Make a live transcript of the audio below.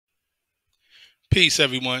Peace,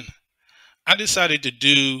 everyone. I decided to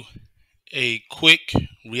do a quick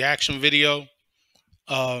reaction video.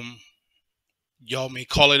 Um, y'all may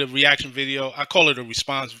call it a reaction video. I call it a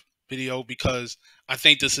response video because I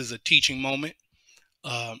think this is a teaching moment.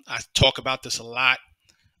 I talk about this a lot.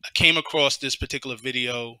 I came across this particular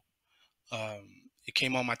video. It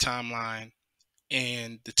came on my timeline,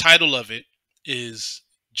 and the title of it is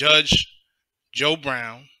Judge Joe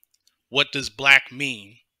Brown, What Does Black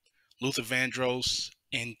Mean? Luther Vandross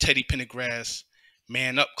and Teddy Pendergrass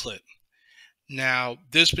Man Up clip. Now,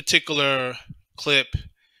 this particular clip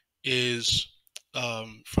is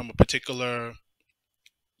from a particular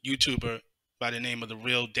YouTuber by the name of The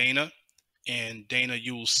Real Dana. And Dana,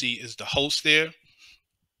 you will see, is the host there,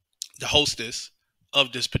 the hostess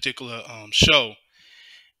of this particular show.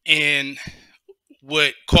 And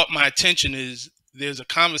what caught my attention is there's a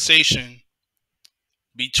conversation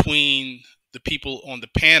between the people on the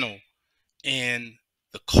panel and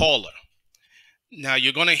the caller. Now,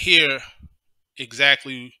 you're going to hear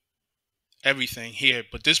exactly everything here,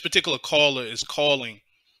 but this particular caller is calling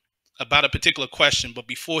about a particular question. But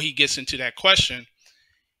before he gets into that question,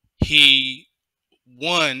 he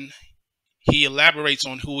elaborates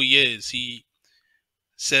on who he is. He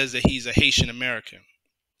says that he's a Haitian American.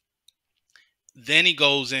 Then he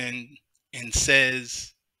goes in and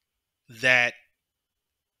says that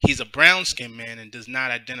he's a brown skinned man and does not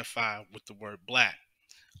identify with the word black.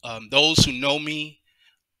 Those who know me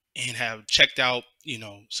and have checked out,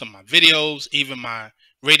 some of my videos, even my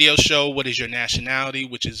radio show, What Is Your Nationality,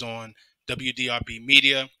 which is on WDRB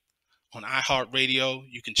Media, on iHeartRadio.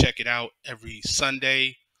 You can check it out every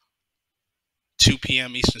Sunday, 2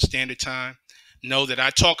 p.m. Eastern Standard Time. Know that I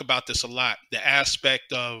talk about this a lot, the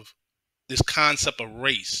aspect of this concept of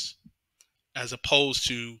race, as opposed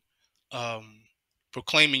to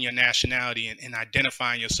proclaiming your nationality and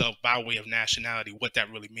identifying yourself by way of nationality, what that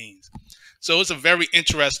really means. So it's a very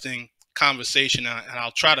interesting conversation, and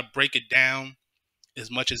I'll try to break it down as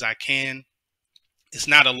much as I can. It's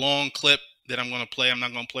not a long clip that I'm going to play. I'm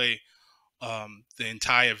not going to play the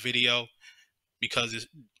entire video because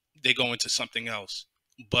they go into something else.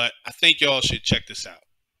 But I think y'all should check this out.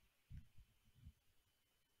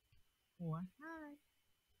 Well,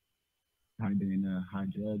 hi, Dana. Hi,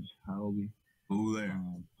 Judge. How are we? Who there?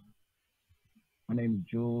 My name is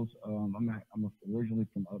Jules. I'm originally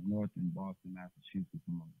from up north in Boston, Massachusetts.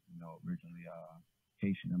 I'm originally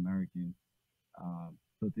Haitian American.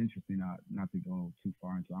 So it's interesting not to go too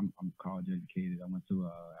far into. I'm college educated. I went to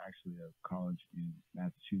actually a college in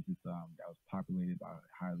Massachusetts that was populated by a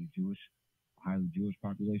highly Jewish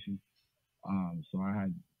population. So I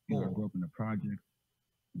grew up in the project.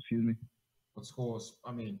 Excuse me. What schools?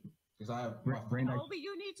 I mean, because I have. Obi,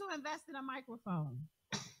 you need to invest in a microphone.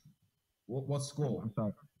 What school? I'm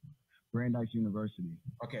sorry. Brandeis University.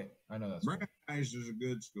 Okay, I know that. Brandeis is a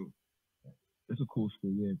good school. It's a cool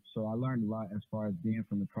school, yeah. So I learned a lot as far as being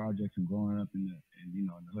from the projects and growing up in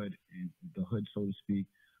the hood, so to speak.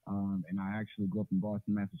 And I actually grew up in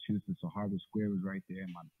Boston, Massachusetts. So Harvard Square was right there.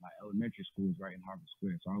 And my elementary school was right in Harvard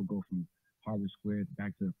Square. So I would go from Harvard Square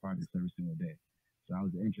back to the projects every single day. So that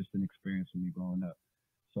was an interesting experience for me growing up.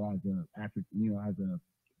 So as a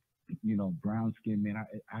brown skinned man,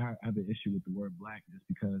 I have an issue with the word black just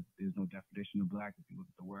because there's no definition of black. If you look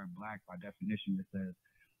at the word black, by definition, it says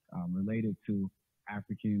related to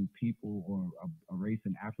African people or a race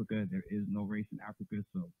in Africa. There is no race in Africa,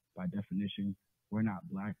 so by definition, we're not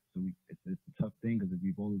black. So it's a tough thing because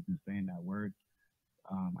we've always been saying that word.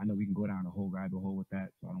 I know we can go down a whole rabbit hole with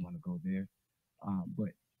that, so I don't want to go there.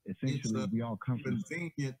 But essentially, we all come from. It's a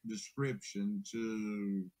convenient description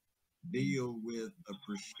to deal with a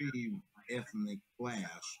perceived ethnic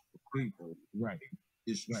class of people. Right.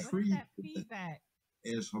 It's right. treated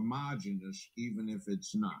as homogenous, even if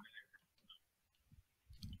it's not.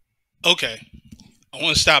 Okay, I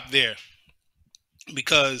want to stop there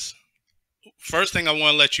because first thing I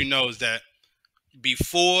want to let you know is that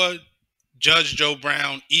before Judge Joe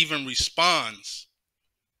Brown even responds,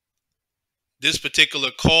 this particular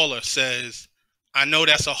caller says, I know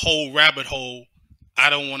that's a whole rabbit hole. I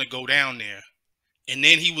don't want to go down there. And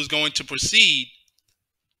then he was going to proceed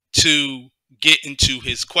to get into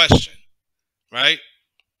his question, right?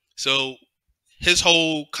 So his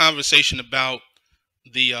whole conversation about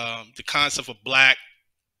the concept of black,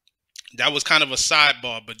 that was kind of a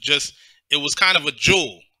sidebar, but it was kind of a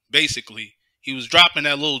jewel, basically. He was dropping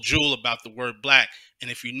that little jewel about the word black.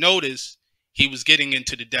 And if you notice, he was getting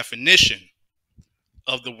into the definition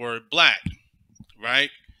of the word black, right?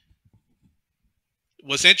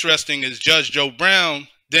 What's interesting is Judge Joe Brown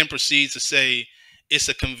then proceeds to say it's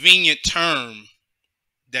a convenient term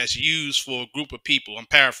that's used for a group of people. I'm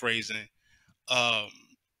paraphrasing.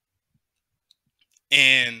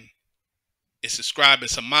 And it's described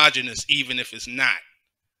as homogenous even if it's not.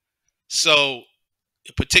 So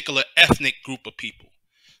a particular ethnic group of people.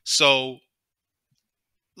 So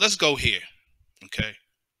let's go here. Okay.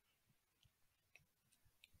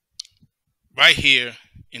 Right here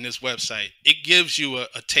in this website, it gives you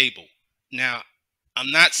a table. Now,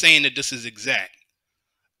 I'm not saying that this is exact,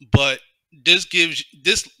 but this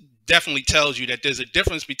definitely tells you that there's a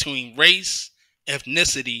difference between race,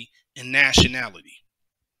 ethnicity, and nationality.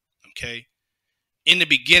 Okay. In the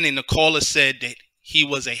beginning, the caller said that he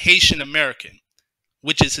was a Haitian American,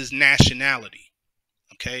 which is his nationality.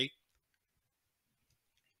 Okay.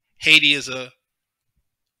 Haiti is a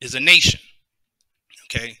nation.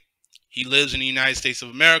 Okay. He lives in the United States of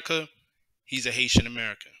America. He's a Haitian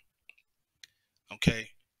American. Okay.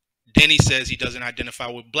 Then he says he doesn't identify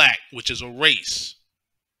with black, which is a race.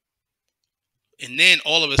 And then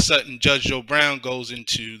all of a sudden, Judge Joe Brown goes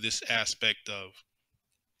into this aspect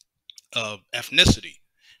of ethnicity.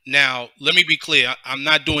 Now, let me be clear. I'm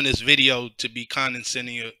not doing this video to be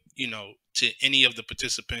condescending, to any of the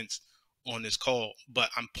participants on this call, but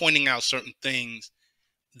I'm pointing out certain things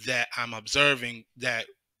that I'm observing that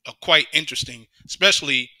are quite interesting,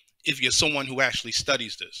 especially if you're someone who actually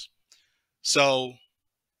studies this. So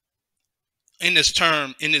in this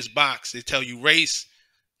term, in this box, they tell you race,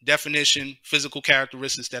 definition, physical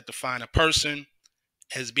characteristics that define a person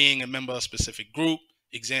as being a member of a specific group.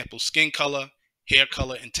 Example, skin color, hair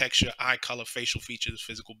color and texture, eye color, facial features,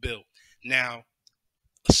 physical build. Now,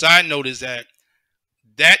 a side note is that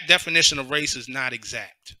definition of race is not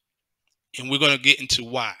exact. And we're going to get into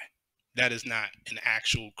why that is not an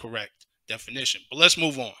actual correct definition. But let's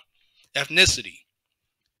move on. Ethnicity.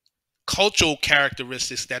 Cultural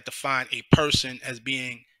characteristics that define a person as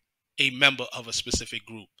being a member of a specific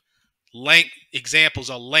group. Examples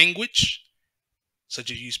are language,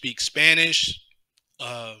 such as you speak Spanish,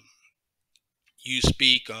 you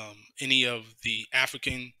speak any of the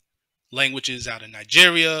African languages out of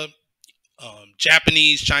Nigeria,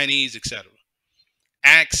 Japanese, Chinese, etc.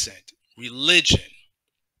 Accent, religion,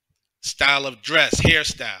 style of dress,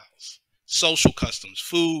 hairstyles, social customs,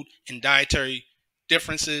 food and dietary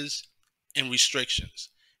differences and restrictions.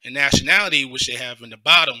 And nationality, which they have in the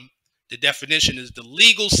bottom, the definition is the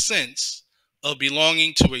legal sense of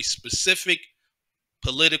belonging to a specific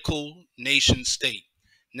political nation state.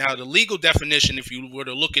 Now, the legal definition, if you were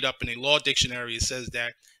to look it up in a law dictionary, it says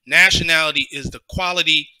that nationality is the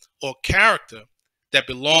quality or character that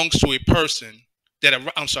belongs to a person that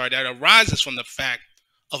arises from the fact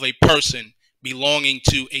of a person belonging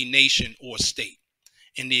to a nation or state.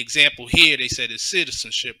 In the example here, they said is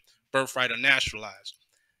citizenship, birthright, or naturalized.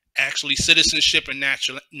 Actually, citizenship and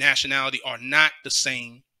nationality are not the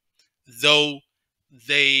same, though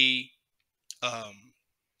they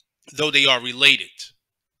are related.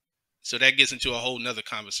 So that gets into a whole nother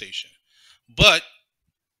conversation. But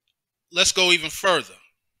let's go even further,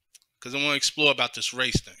 because I want to explore about this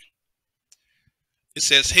race thing. It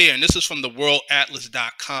says here, and this is from the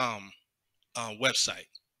worldatlas.com website,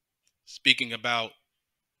 speaking about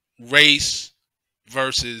race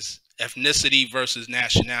versus ethnicity versus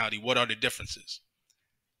nationality. What are the differences?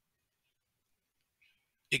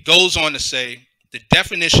 It goes on to say the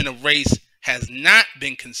definition of race has not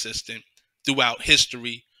been consistent throughout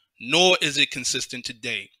history, nor is it consistent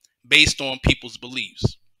today based on people's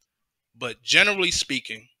beliefs. But generally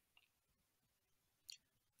speaking,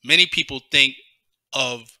 many people think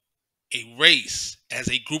of a race as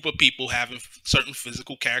a group of people having certain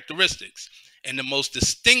physical characteristics. And the most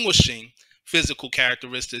distinguishing physical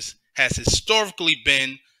characteristics has historically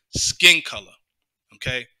been skin color.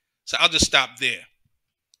 Okay, so I'll just stop there.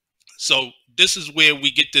 So this is where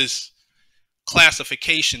we get this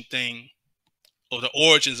classification thing, or the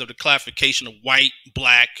origins of the classification of white,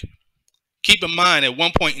 black. Keep in mind, at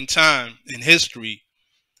one point in time in history,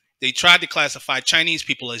 they tried to classify Chinese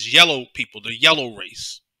people as yellow people, the yellow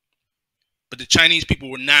race. But the Chinese people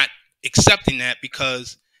were not accepting that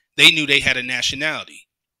because they knew they had a nationality.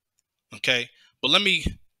 Okay, but let me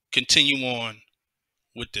continue on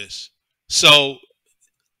with this. So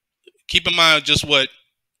keep in mind just what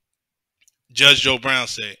Judge Joe Brown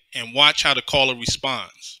said, and watch how the caller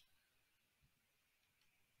responds.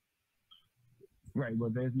 Right. Well,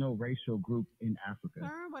 there's no racial group in Africa.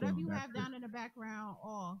 Turn whatever so you that's have down in the background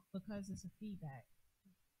off because it's a feedback.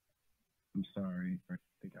 I'm sorry. I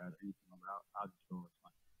think I'll just go.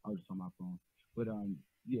 I'll just on my phone. But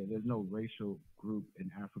yeah, there's no racial group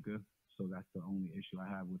in Africa. So that's the only issue I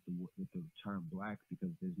have with the term black,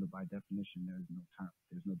 because there's no, by definition,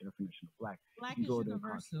 there's no definition of black. Black You is go to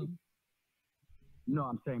universal. no,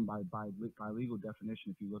 I'm saying by legal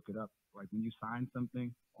definition, if you look it up, like when you sign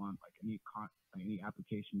something on like any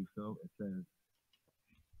application you fill, it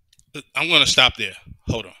says. I'm going to stop there.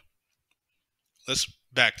 Hold on. Let's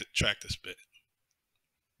backtrack this bit.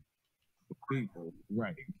 People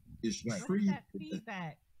Right. is Right. What's treated that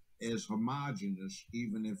feedback? as homogenous,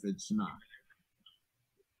 even if it's not.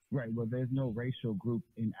 Right. Well, there's no racial group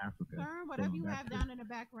in Africa. Turn whatever so you that's have down in the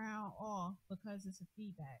background off because it's a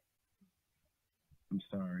feedback. I'm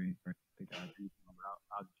sorry. I think I'll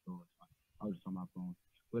just go. I was just on my phone.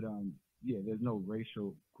 But yeah, there's no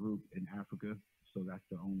racial group in Africa, so that's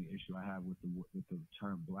the only issue I have with the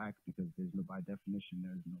term black, because there's no, by definition,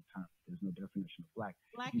 there's no definition of black.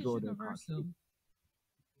 Black You is go to universal.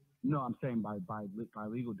 No, I'm saying by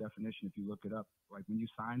legal definition, if you look it up, like when you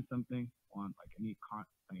sign something on like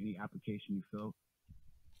any application you fill.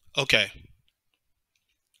 Okay.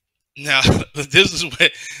 Now this is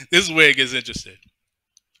where it gets interesting.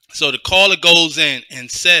 So the caller goes in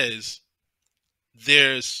and says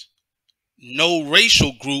there's no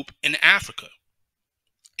racial group in Africa,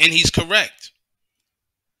 and he's correct.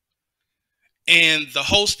 And the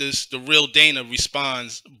hostess, the real Dana,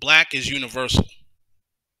 responds, "Black is universal."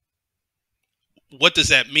 What does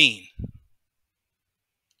that mean?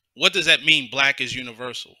 What does that mean, black is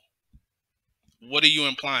universal? What are you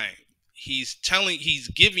implying? He's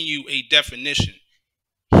giving you a definition.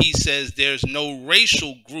 He says there's no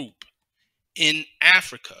racial group in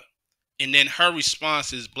Africa. And then her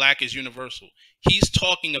response is black is universal. He's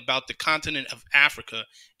talking about the continent of Africa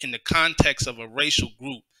in the context of a racial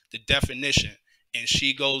group, the definition. And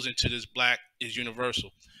she goes into this black is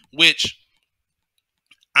universal, which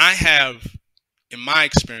I have, in my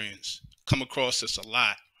experience, come across this a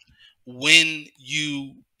lot. When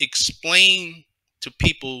you explain to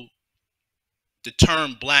people the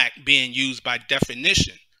term black being used by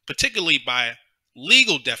definition, particularly by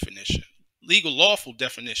legal definition, legal lawful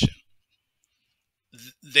definition,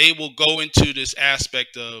 they will go into this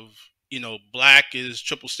aspect of, black is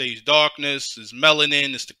triple stage darkness, is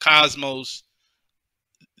melanin, it's the cosmos.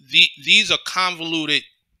 These are convoluted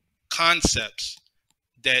concepts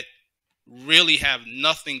that really have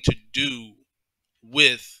nothing to do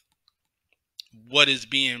with what is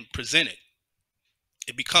being presented.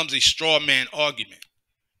 It becomes a straw man argument.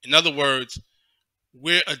 In other words,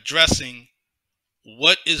 we're addressing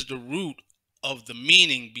what is the root of the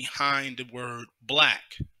meaning behind the word black.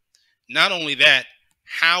 Not only that,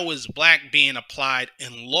 how is black being applied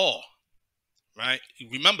in law, right?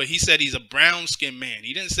 Remember, he said he's a brown-skinned man.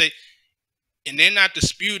 He didn't say, and they're not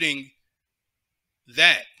disputing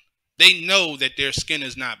that. They know that their skin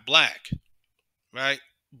is not black, right?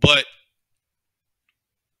 But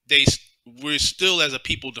we're still, as a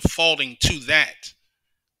people, defaulting to that.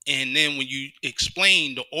 And then when you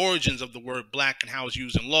explain the origins of the word black and how it's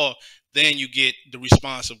used in law, then you get the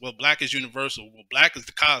response of, well, black is universal. Well, black is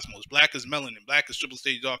the cosmos. Black is melanin. Black is triple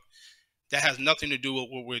stage dark. That has nothing to do with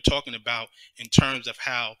what we're talking about in terms of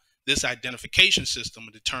how this identification system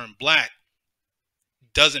of the term black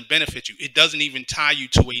doesn't benefit you. It doesn't even tie you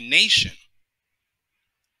to a nation.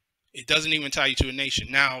 It doesn't even tie you to a nation.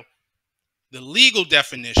 Now, the legal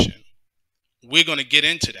definition, we're going to get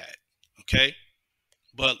into that, okay?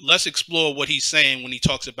 But let's explore what he's saying when he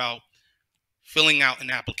talks about filling out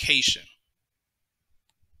an application.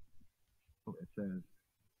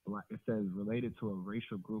 It says related to a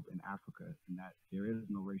racial group in Africa, and that there is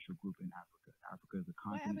no racial group in Africa. Africa is a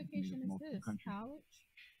continent. What application is this? Countries. College?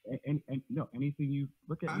 And no, anything you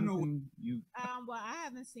look at, anything you. Well, I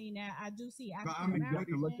haven't seen that. I do see But African you have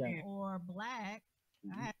to look American at- or black.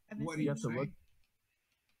 I haven't What seen do you have to say? look.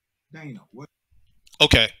 Dana, what?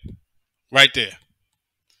 Okay, right there.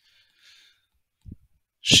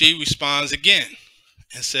 She responds again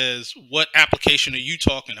and says, what application are you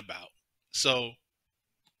talking about? So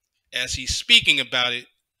as he's speaking about it,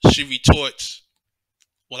 she retorts,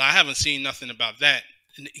 well, I haven't seen nothing about that.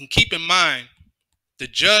 And keep in mind, the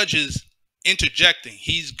judge is interjecting.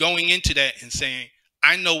 He's going into that and saying,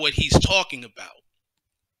 I know what he's talking about.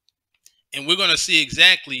 And we're going to see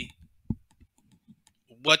exactly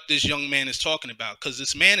what this young man is talking about, because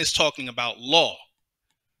this man is talking about law.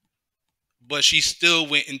 But she still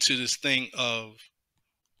went into this thing of,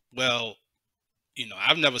 well,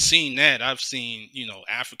 I've never seen that. I've seen,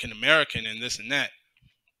 African American and this and that.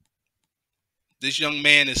 This young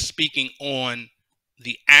man is speaking on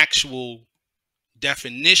the actual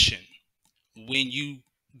definition. When you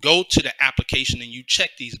go to the application and you check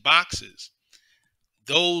these boxes,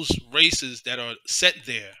 those races that are set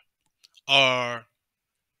there are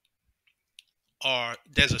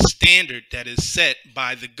there's a standard that is set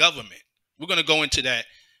by the government. We're going to go into that.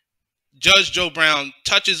 Judge Joe Brown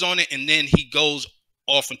touches on it, and then he goes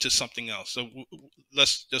off into something else. So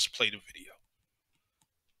let's just play the video.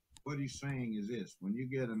 What he's saying is this: when you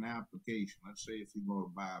get an application, let's say if you go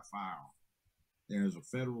to buy a firearm, there's a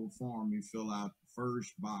federal form. You fill out the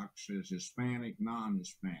first box says Hispanic,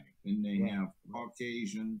 non-Hispanic. Then they have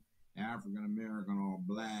Caucasian, African American, or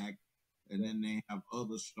black. And then they have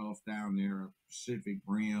other stuff down there, Pacific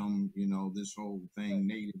Rim, you know, this whole thing,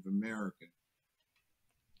 Native American.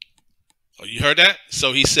 Oh, you heard that?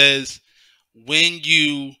 So he says, when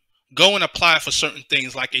you go and apply for certain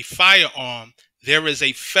things like a firearm, there is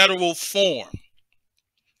a federal form.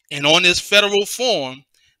 And on this federal form,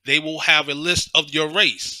 they will have a list of your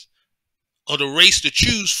race or the race to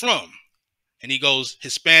choose from. And he goes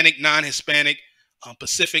Hispanic, non-Hispanic,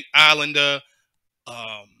 Pacific Islander,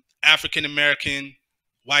 African American,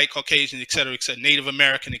 white, Caucasian, etc., Native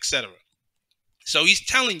American, etc. So he's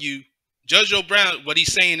telling you, Judge Joe Brown, what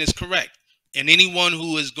he's saying is correct. And anyone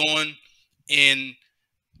who has gone and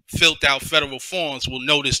filled out federal forms will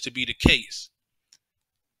know this to be the case.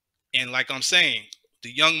 And like I'm saying,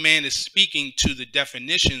 the young man is speaking to the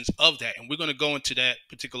definitions of that. And we're going to go into that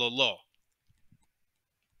particular law.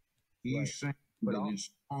 He's saying that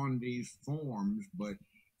it's on these forms, but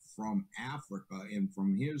from Africa and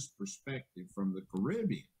from his perspective, from the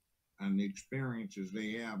Caribbean and the experiences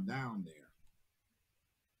they have down there,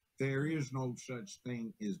 there is no such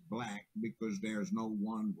thing as black because there's no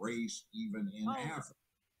one race even in Africa.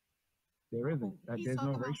 There isn't. There's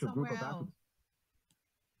no racial group of Africans.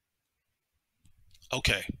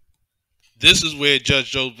 Okay. This is where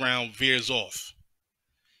Judge Joe Brown veers off.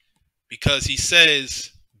 Because he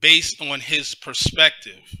says, based on his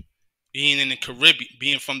perspective, being in the Caribbean,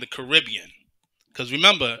 being from the Caribbean. Because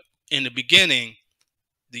remember, in the beginning,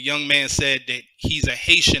 the young man said that he's a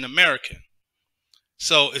Haitian American.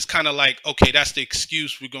 So it's kind of like, okay, that's the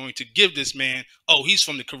excuse we're going to give this man. Oh, he's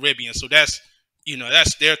from the Caribbean. So that's, you know,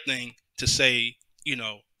 that's their thing to say, you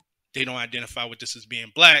know, they don't identify with this as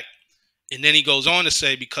being black. And then he goes on to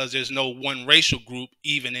say, because there's no one racial group,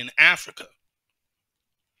 even in Africa.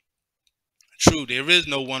 True, there is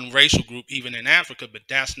no one racial group even in Africa, but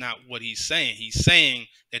that's not what he's saying. He's saying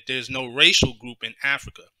that there's no racial group in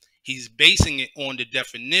Africa. He's basing it on the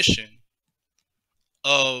definition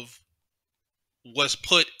of what's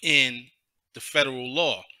put in the federal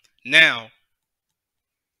law. Now,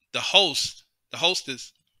 the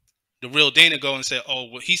hostess, the real Dana go and say, oh,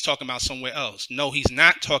 well, he's talking about somewhere else. No, he's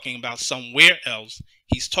not talking about somewhere else.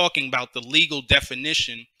 He's talking about the legal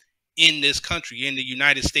definition in this country, in the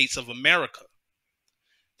United States of America.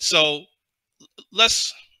 So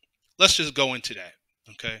let's just go into that,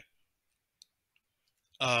 okay?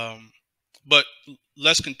 But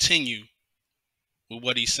let's continue with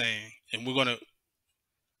what he's saying, and we're gonna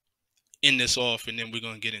end this off, and then we're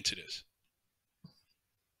gonna get into this.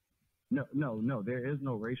 No. There is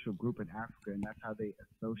no racial group in Africa, and that's how they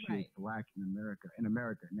associate black in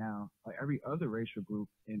America. Now, like every other racial group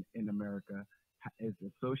in America is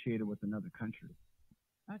associated with another country.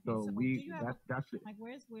 Okay, so that's it. Like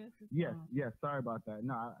where's yes. Sorry about that.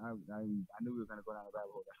 No, I knew we were gonna go down a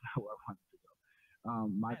rabbit hole. That's not where I wanted to go.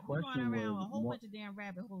 My question was a whole bunch of damn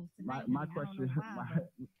rabbit holes tonight. My question.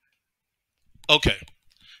 Okay,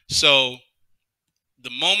 so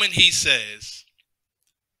the moment he says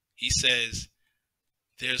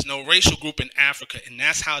there's no racial group in Africa, and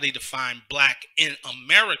that's how they define black in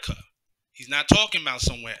America. He's not talking about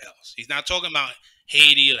somewhere else. He's not talking about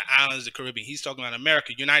Haiti or the islands of the Caribbean. He's talking about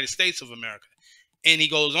America, United States of America. And he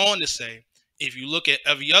goes on to say, if you look at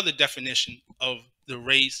every other definition of the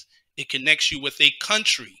race, it connects you with a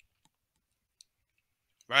country,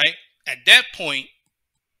 right? At that point,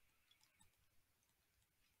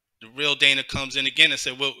 the real Dana comes in again and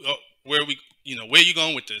said, well, where are you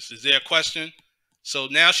going with this? Is there a question? So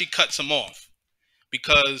now she cuts him off,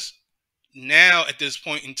 because now at this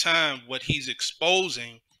point in time, what he's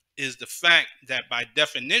exposing is the fact that by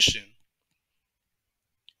definition,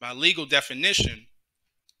 by legal definition,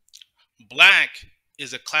 black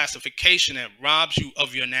is a classification that robs you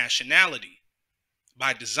of your nationality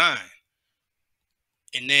by design.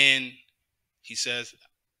 And then he says,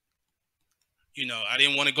 you know, I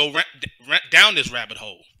didn't want to go down this rabbit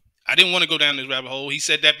hole. I didn't want to go down this rabbit hole. He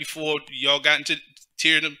said that before y'all got into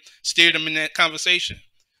steered him in that conversation.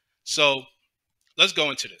 So let's go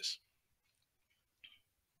into this.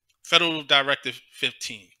 Federal Directive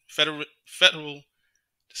 15.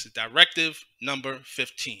 This is Directive number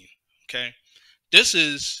 15. Okay. This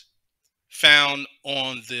is found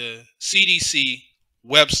on the CDC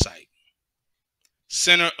website.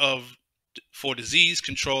 Center for Disease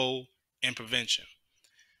Control and Prevention.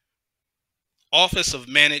 Office of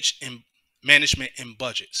Management and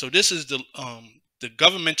Budget. So this is the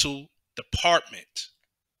governmental department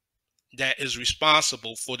that is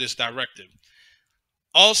responsible for this directive.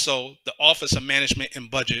 Also, the Office of Management and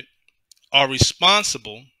Budget are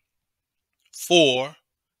responsible for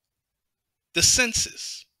the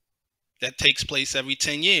census that takes place every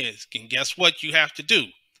 10 years. And guess what you have to do?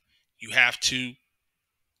 You have to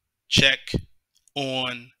check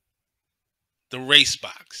on the race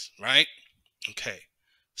box, right? Okay.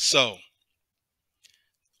 So,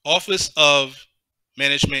 Office of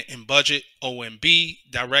Management and Budget, OMB,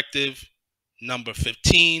 Directive number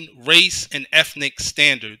 15, Race and Ethnic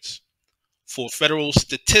Standards for Federal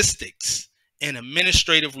Statistics and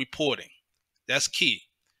Administrative Reporting. That's key.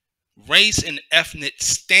 Race and ethnic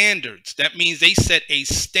standards. That means they set a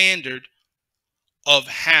standard of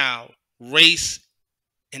how race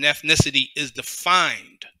and ethnicity is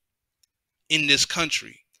defined in this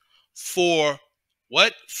country for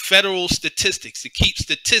what? Federal statistics, to keep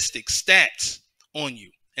statistics, stats on you,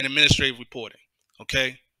 and administrative reporting.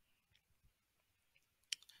 Okay?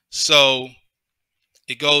 So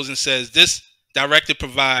it goes and says this directive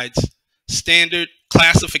provides standard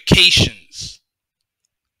classifications.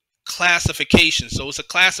 So it's a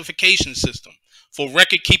classification system for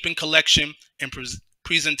record keeping, collection, and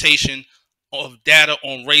presentation of data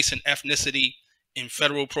on race and ethnicity in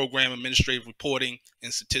federal program administrative reporting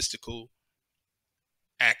and statistical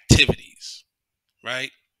activities,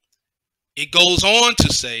 right? It goes on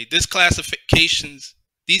to say these classifications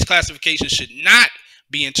should not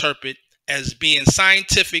be interpreted as being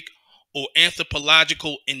scientific or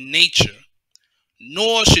anthropological in nature,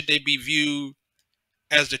 nor should they be viewed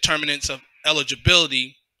as determinants of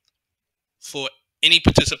eligibility for any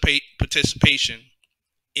participation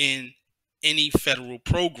in any federal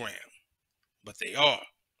program, but they are.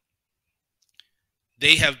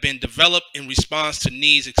 They have been developed in response to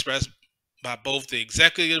needs expressed by both the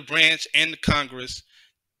executive branch and the Congress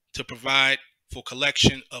to provide for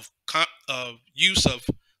collection of use of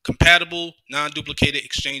compatible, non-duplicated,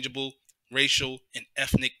 exchangeable racial and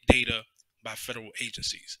ethnic data by federal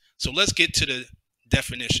agencies. So let's get to the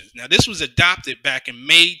definitions. Now, this was adopted back in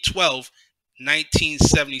May 12,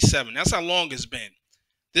 1977. That's how long it's been.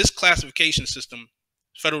 This classification system,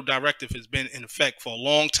 federal directive, has been in effect for a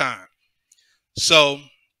long time. So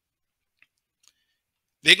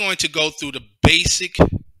they're going to go through the basic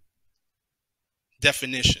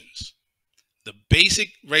definitions, the basic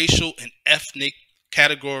racial and ethnic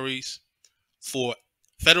categories for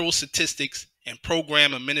federal statistics and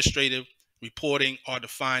program administrative reporting are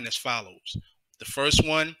defined as follows. The first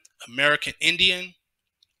one, American Indian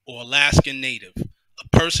or Alaskan Native,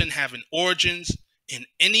 a person having origins in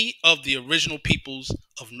any of the original peoples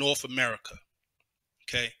of North America.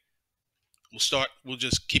 Okay, we'll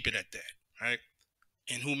just keep it at that, right?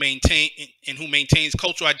 And who maintains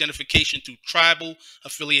cultural identification through tribal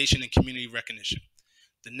affiliation and community recognition.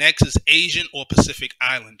 The next is Asian or Pacific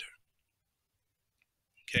Islander.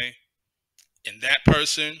 Okay, and that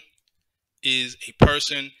person is a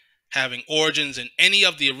person having origins in any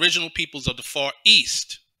of the original peoples of the Far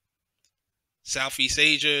East, Southeast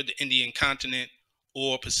Asia, the Indian continent,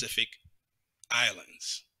 or Pacific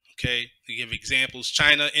Islands. Okay, to give examples,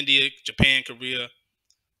 China, India, Japan, Korea,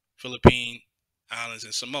 Philippines, Islands,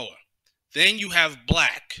 and Samoa. Then you have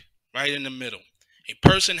black, right in the middle. A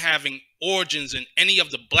person having origins in any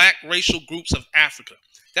of the black racial groups of Africa.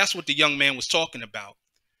 That's what the young man was talking about.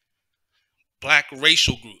 Black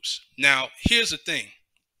racial groups. Now, here's the thing.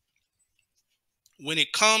 When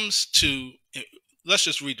it comes to, let's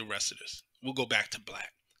just read the rest of this. We'll go back to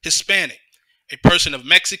black. Hispanic, a person of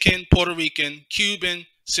Mexican, Puerto Rican, Cuban,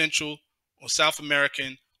 Central, or South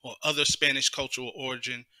American, or other Spanish cultural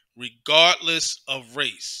origin, regardless of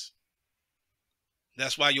race.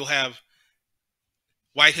 That's why you'll have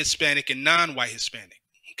white Hispanic and non-white Hispanic.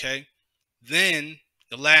 Okay. Then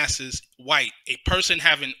the last is white, a person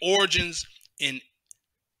having origins in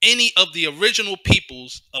any of the original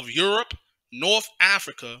peoples of Europe, North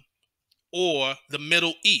Africa, or the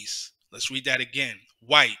Middle East. Let's read that again.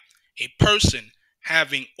 White, a person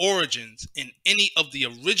having origins in any of the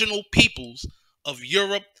original peoples of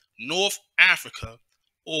Europe, North Africa,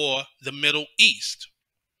 or the Middle East.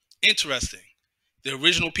 Interesting. The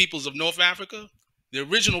original peoples of North Africa? The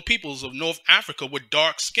original peoples of North Africa were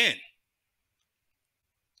dark skinned.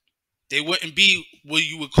 They wouldn't be what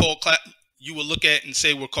you would call, you would look at and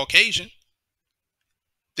say we're Caucasian.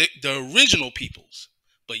 The original peoples,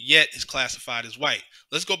 but yet is classified as white.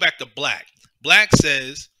 Let's go back to black. Black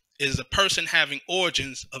says is a person having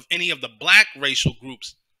origins of any of the black racial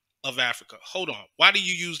groups of Africa. Hold on. Why do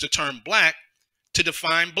you use the term black to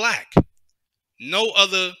define black? No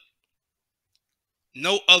other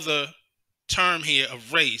term here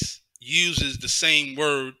of race uses the same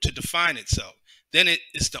word to define itself. Then it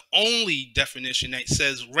is the only definition that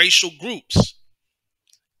says racial groups.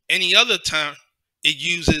 Any other time it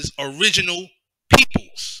uses original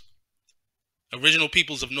peoples. Original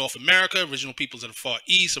peoples of North America, original peoples of the Far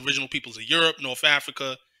East, original peoples of Europe, North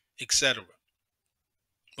Africa, etc.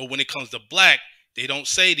 But when it comes to black, they don't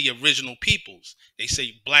say the original peoples. They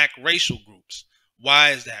say black racial groups.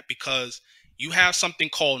 Why is that? Because you have something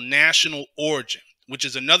called national origin, which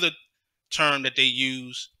is another term that they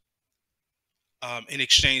use in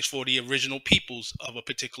exchange for the original peoples of a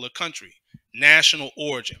particular country. National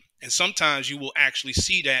origin. And sometimes you will actually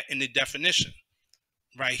see that in the definition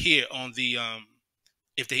right here on the,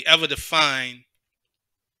 if they ever define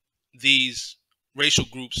these racial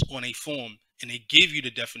groups on a form and they give you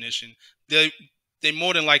the definition, they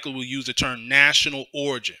more than likely will use the term national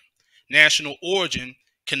origin. National origin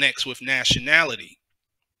connects with nationality.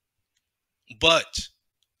 But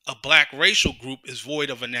a black racial group is void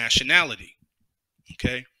of a nationality.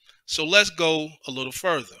 Okay, so let's go a little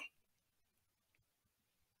further.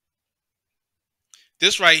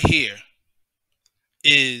 This right here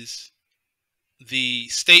is the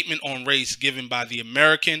statement on race given by the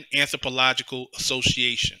American Anthropological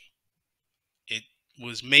Association. It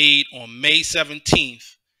was made on May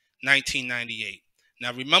 17th, 1998.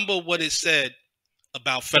 Now remember what it said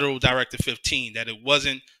about Federal Directive 15, that it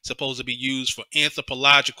wasn't supposed to be used for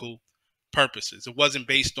anthropological purposes. It wasn't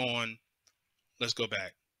based on, let's go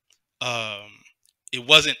back. It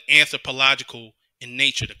wasn't anthropological in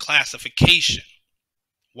nature, the classification.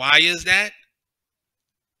 Why is that?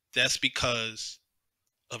 That's because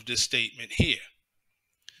of this statement here.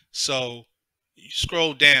 So you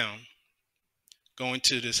scroll down, going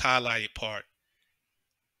to this highlighted part.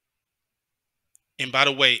 And by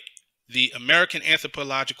the way, the American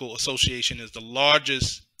Anthropological Association is the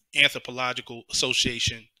largest anthropological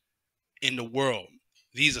association in the world.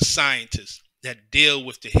 These are scientists that deal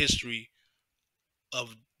with the history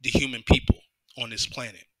of the human people on this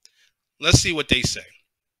planet. Let's see what they say.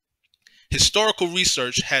 Historical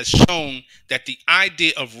research has shown that the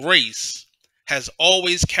idea of race has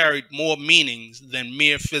always carried more meanings than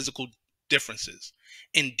mere physical differences.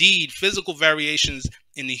 Indeed, physical variations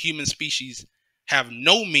in the human species have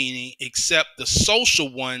no meaning except the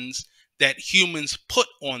social ones that humans put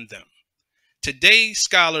on them. Today,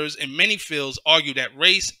 scholars in many fields argue that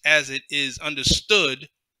race, as it is understood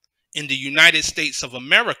in the United States of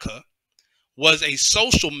America, was a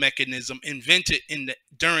social mechanism invented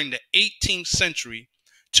during the 18th century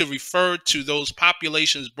to refer to those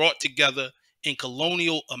populations brought together in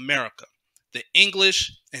colonial America. The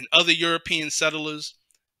English and other European settlers,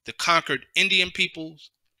 the conquered Indian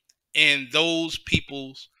peoples, and those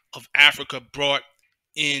peoples of Africa brought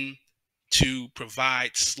in to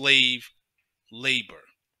provide slave labor.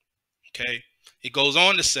 Okay. It goes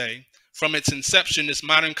on to say, from its inception, this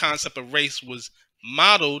modern concept of race was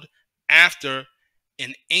modeled after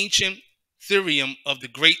an ancient theorem of the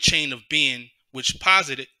great chain of being, which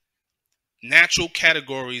posited natural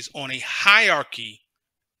categories on a hierarchy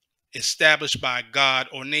established by God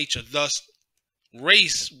or nature. Thus,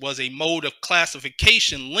 race was a mode of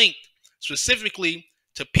classification linked specifically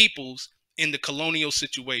to peoples in the colonial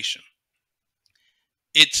situation.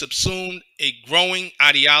 It subsumed a growing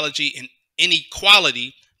ideology and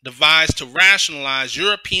inequality devised to rationalize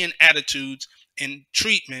European attitudes and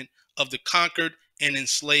treatment of the conquered and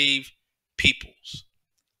enslaved peoples.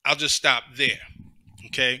 I'll just stop there.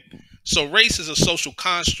 Okay. So race is a social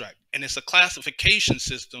construct and it's a classification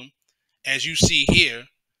system, as you see here,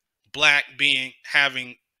 black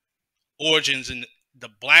having origins in the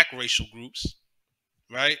black racial groups,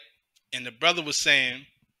 right? And the brother was saying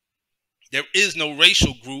there is no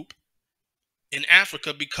racial group in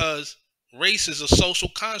Africa because race is a social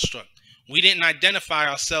construct. We didn't identify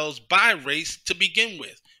ourselves by race to begin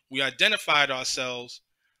with. We identified ourselves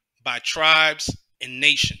by tribes and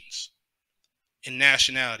nations and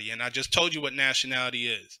nationality. And I just told you what nationality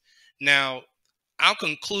is. Now, I'll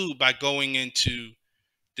conclude by going into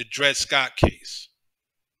the Dred Scott case.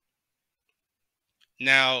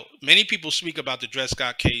 Now, many people speak about the Dred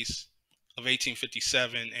Scott case of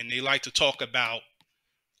 1857, and they like to talk about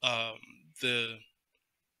the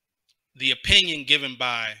opinion given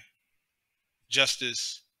by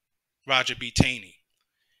Justice Roger B. Taney.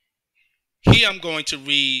 Here I'm going to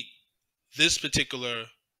read this particular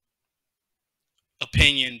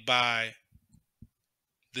opinion by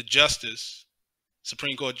the justice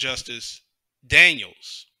Supreme Court Justice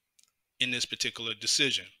Daniels in this particular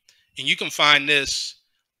decision. And you can find this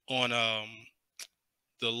on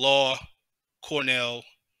the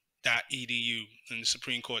lawcornell.edu in the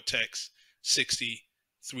Supreme Court text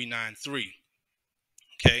 6393.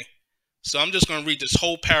 Okay, so I'm just going to read this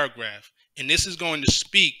whole paragraph, and this is going to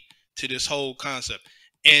speak to this whole concept.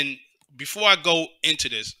 And before I go into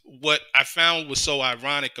this, what I found was so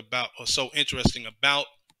ironic about, or so interesting about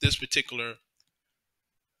this particular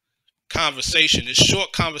conversation, this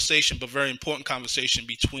short conversation, but very important conversation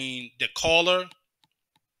between the caller,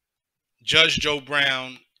 Judge Joe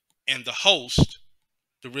Brown, and the host,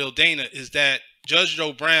 the real Dana, is that Judge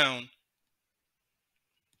Joe Brown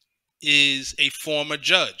is a former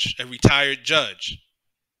judge, a retired judge.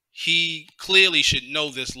 He clearly should know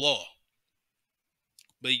this law.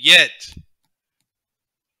 But yet,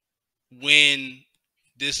 when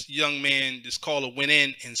this young man, this caller, went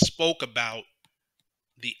in and spoke about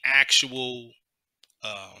the actual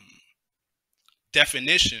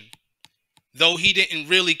definition, though he didn't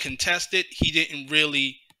really contest it, he didn't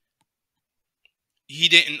really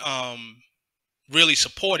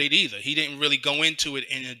support it either. He didn't really go into it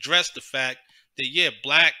and address the fact that, yeah,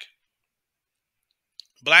 black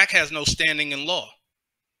has no standing in law.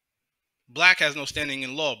 Black has no standing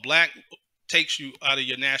in law. Black takes you out of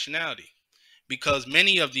your nationality, because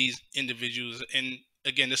many of these individuals, and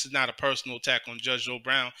again, this is not a personal attack on Judge Joe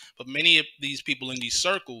Brown, but many of these people in these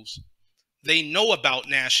circles, they know about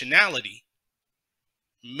nationality.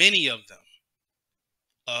 Many of them,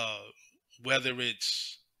 whether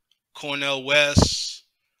it's Cornel West,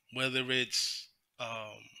 whether it's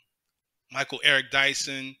Michael Eric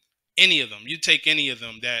Dyson, any of them, you take any of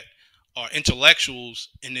them that are intellectuals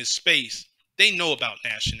in this space, they know about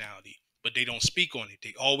nationality, but they don't speak on it.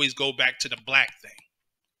 They always go back to the black thing.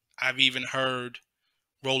 I've even heard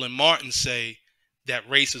Roland Martin say that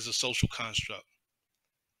race is a social construct,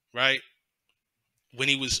 right? When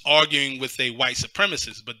he was arguing with a white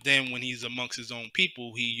supremacist, but then when he's amongst his own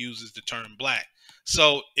people, he uses the term black.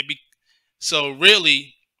 So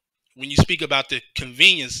really, when you speak about the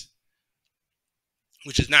convenience,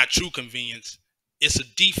 which is not true convenience, it's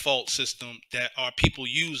a default system that our people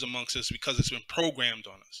use amongst us because it's been programmed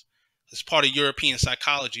on us. It's part of European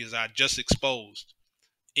psychology, as I just exposed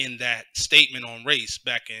in that statement on race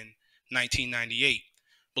back in 1998.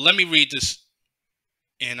 But let me read this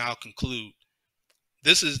and I'll conclude.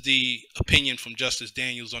 This is the opinion from Justice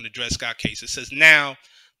Daniels on the Dred Scott case. It says, now,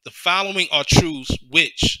 the following are truths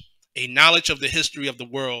which a knowledge of the history of the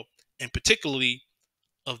world, and particularly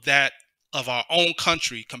of that of our own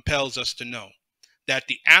country, compels us to know. That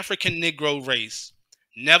the African Negro race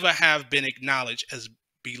never have been acknowledged as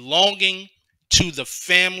belonging to the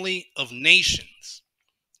family of nations.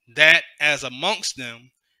 That as amongst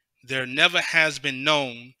them, there never has been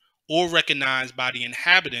known or recognized by the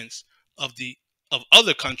inhabitants of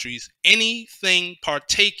other countries anything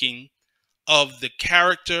partaking of the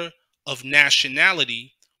character of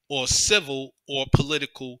nationality or civil or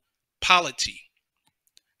political polity.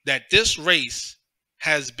 That this race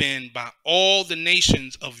has been by all the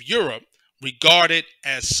nations of Europe regarded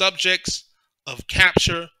as subjects of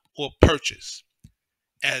capture or purchase,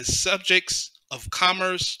 as subjects of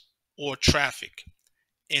commerce or traffic,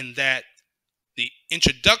 and that the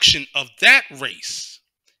introduction of that race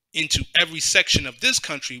into every section of this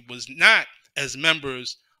country was not as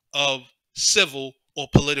members of civil or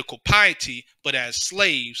political piety, but as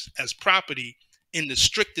slaves, as property in the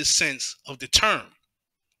strictest sense of the term.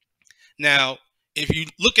 Now, if you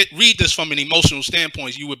read this from an emotional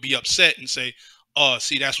standpoint, you would be upset and say, oh,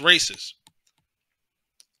 see, that's racist.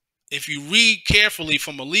 If you read carefully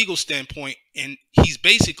from a legal standpoint, and he's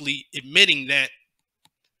basically admitting that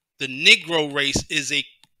the Negro race is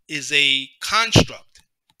a construct.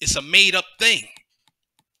 It's a made up thing.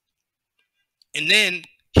 And then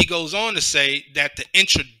he goes on to say that the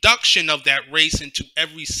introduction of that race into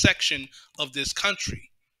every section of this country,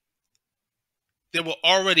 there were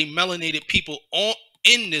already melanated people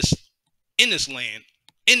in this land,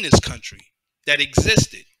 in this country, that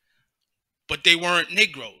existed, but they weren't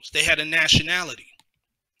Negroes. They had a nationality.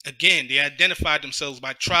 Again, they identified themselves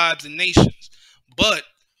by tribes and nations. But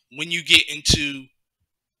when you get into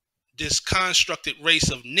this constructed race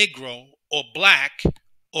of Negro or black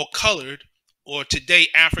or colored or today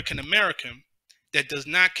African American that does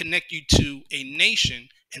not connect you to a nation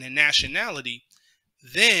and a nationality,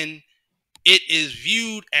 then it is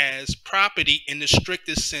viewed as property in the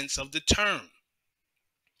strictest sense of the term.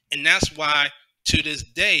 And that's why to this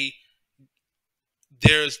day,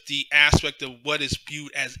 there's the aspect of what is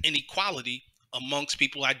viewed as inequality amongst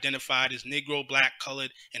people identified as Negro, black,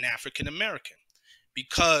 colored, and African American.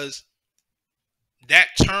 because that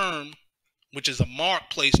term, which is a mark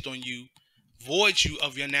placed on you, voids you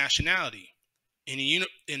of your nationality. In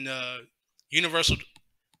the Universal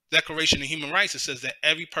Declaration of Human Rights, it says that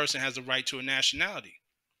every person has a right to a nationality,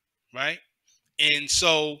 right? And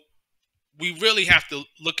so we really have to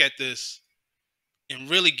look at this and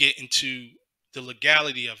really get into the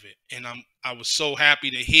legality of it. And I was so happy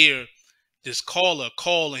to hear this caller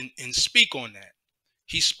call and speak on that.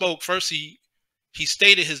 He spoke first. He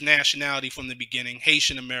stated his nationality from the beginning,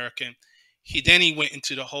 Haitian American. Then he went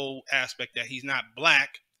into the whole aspect that he's not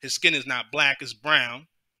black. His skin is not black, it's brown,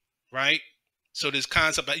 right? So this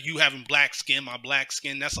concept that you having black skin, my black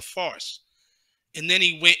skin, that's a farce. And then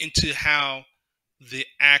he went into how the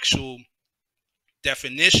actual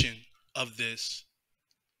definition of this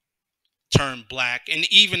term black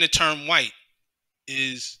and even the term white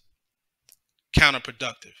is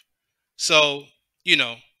counterproductive. So, you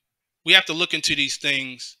know, we have to look into these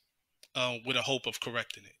things with a hope of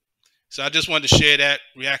correcting it. So I just wanted to share that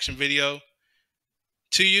reaction video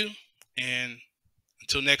to you. And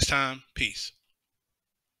until next time, peace.